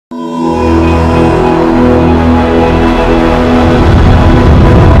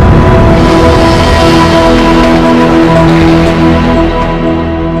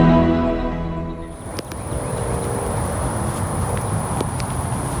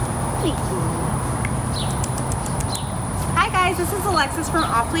guys, this is Alexis from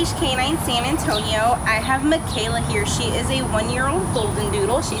Off-Leash Canine San Antonio. I have MacKayla here. She is a 1-year-old golden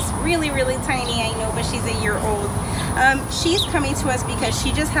doodle. She's really tiny, I know, but she's a year old. She's coming to us because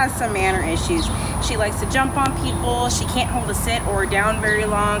she just has some manner issues. She likes to jump on people. She can't hold a sit or down very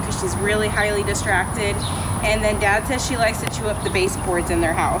long because she's really highly distracted. And then Dad says she likes to chew up the baseboards in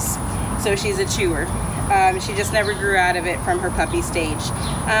their house. So she's a chewer. She just never grew out of it from her puppy stage.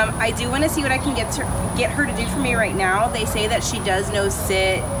 I do want to see what I can get her to do for me right now. They say that she does know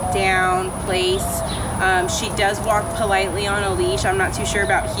sit, down, place. She does walk politely on a leash. I'm not too sure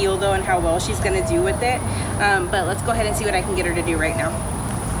about heel though and how well she's going to do with it. But let's go ahead and see what I can get her to do right now.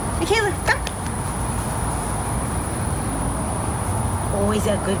 MacKayla, come. Always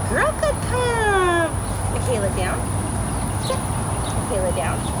a good girl. Good, come. MacKayla, down. Sit. MacKayla,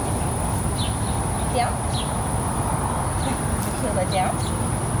 down. Down. MacKayla, down.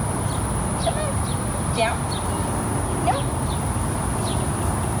 Come on. Down. No.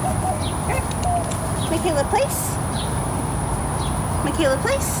 MacKayla, place. MacKayla,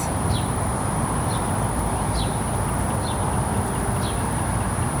 place.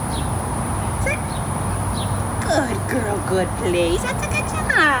 Sit. Good girl, good place. That's a good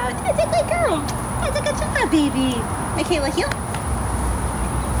job. That's a good girl. That's a good job, baby. MacKayla, heel.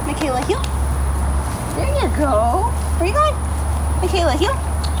 MacKayla, heel. There you go. Where you going? MacKayla, heel.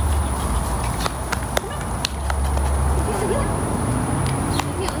 MacKayla, heel.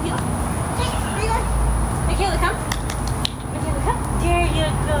 MacKayla, heel. Hey, where you going? MacKayla, come. MacKayla, come. There you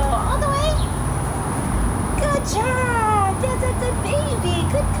go. All the way. Good job. That's a good baby.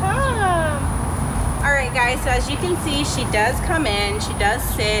 Good come. Alright guys, so as you can see, she does come in. She does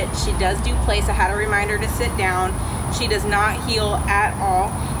sit. She does do place. I had to remind her to sit down. She does not heel at all,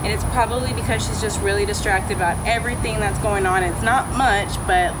 and it's probably because she's just really distracted about everything that's going on. It's not much,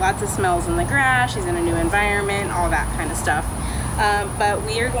 but lots of smells in the grass. She's in a new environment, all that kind of stuff. But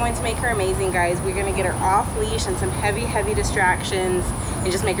we are going to make her amazing, guys. We're going to get her off leash and some heavy distractions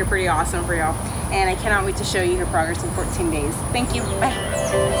and just make her pretty awesome for y'all. And I cannot wait to show you her progress in 14 days. Thank you. Bye.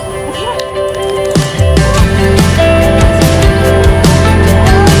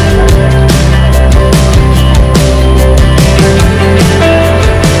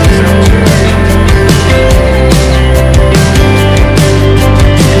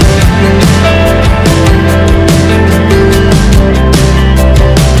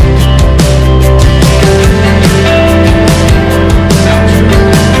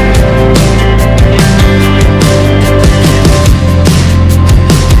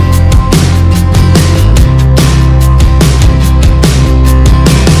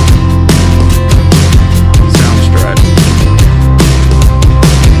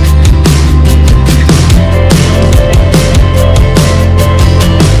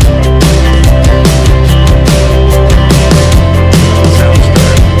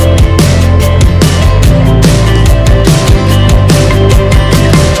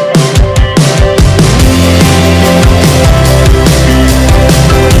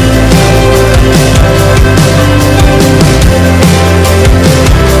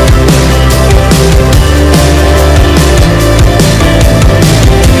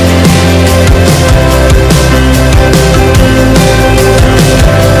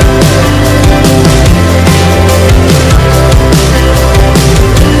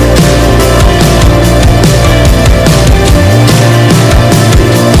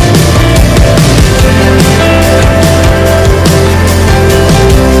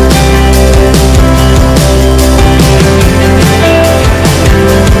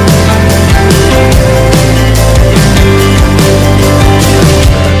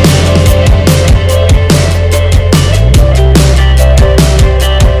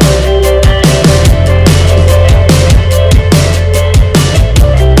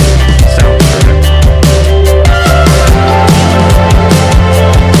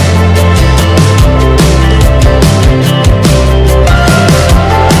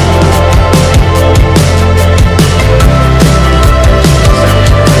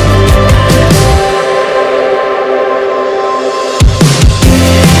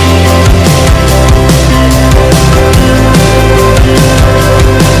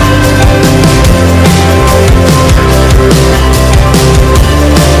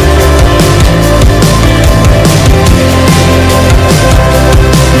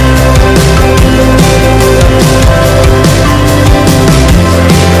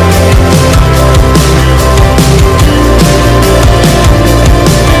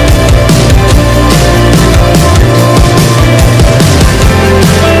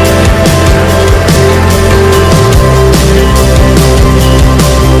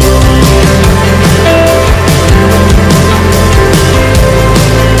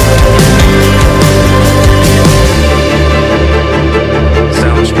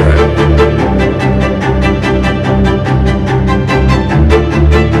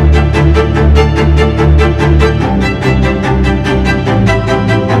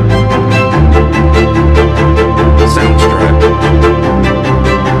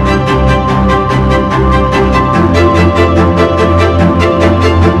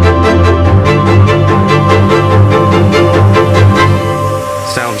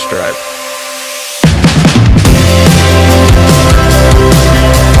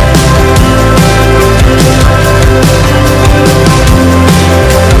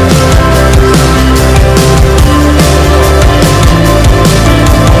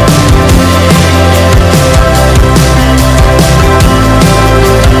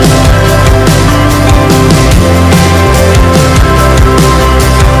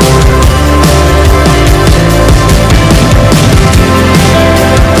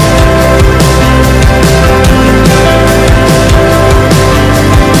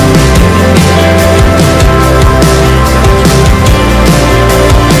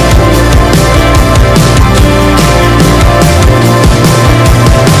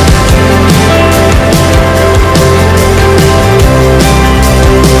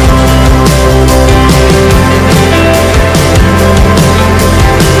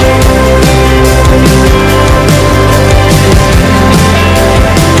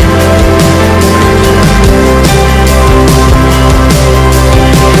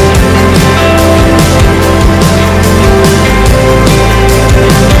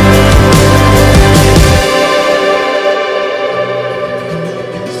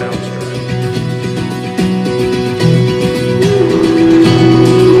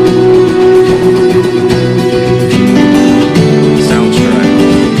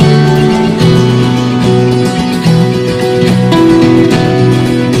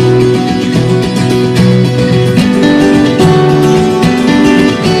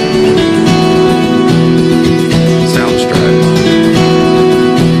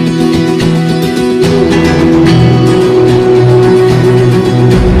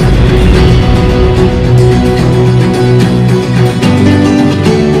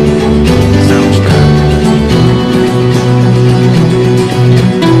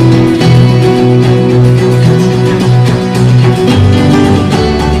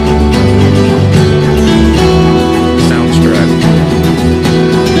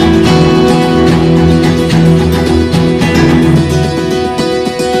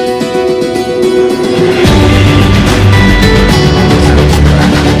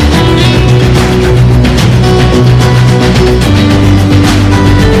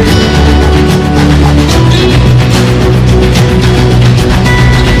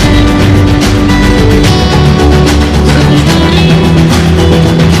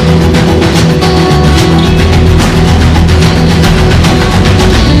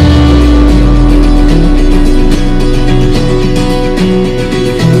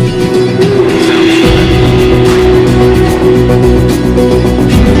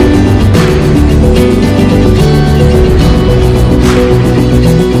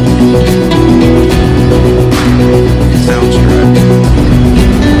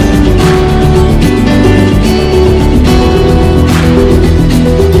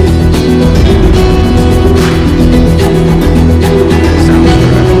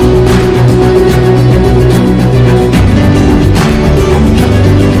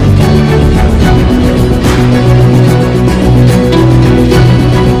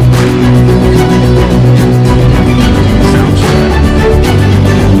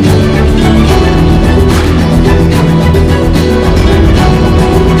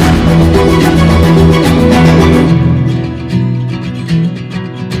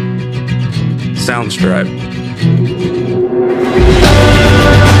 stripe.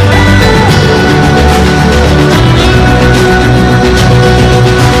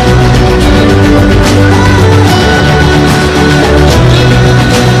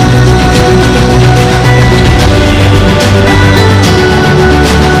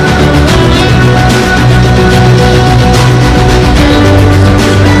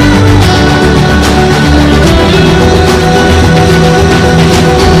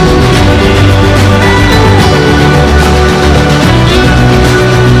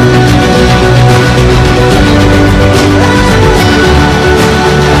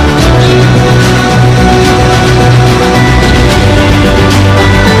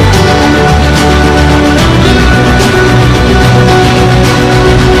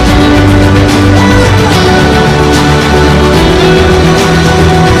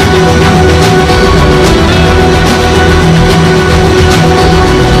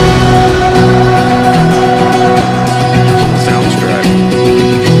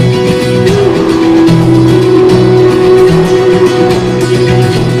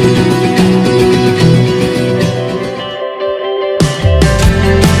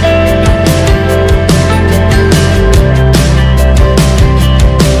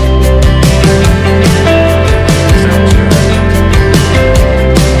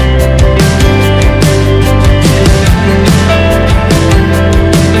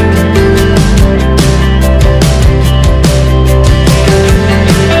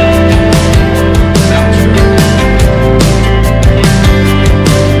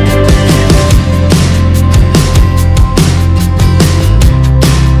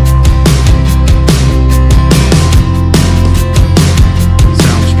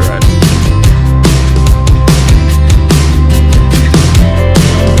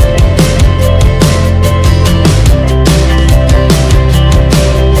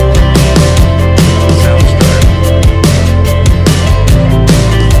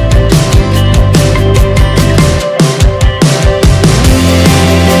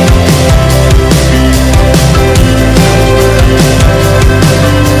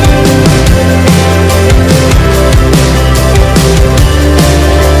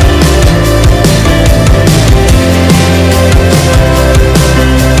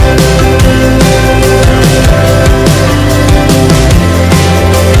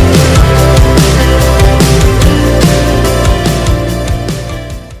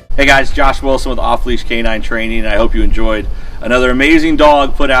 Hey guys, Josh Wilson with Off-Leash Canine Training. I hope you enjoyed another amazing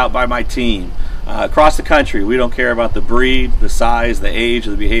dog put out by my team. Across the country, we don't care about the breed, the size, the age,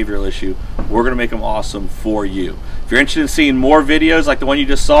 or the behavioral issue. We're going to make them awesome for you. If you're interested in seeing more videos like the one you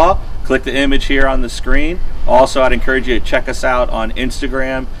just saw, click the image here on the screen. Also, I'd encourage you to check us out on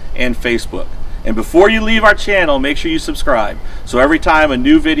Instagram and Facebook. And before you leave our channel, make sure you subscribe. So every time a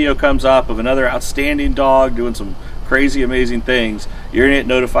new video comes up of another outstanding dog doing some crazy, amazing things, you're going to get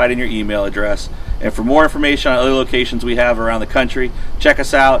notified in your email address. And for more information on other locations we have around the country, check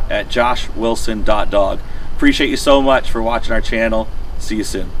us out at joshwilson.dog. Appreciate you so much for watching our channel. See you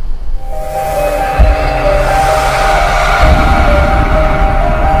soon.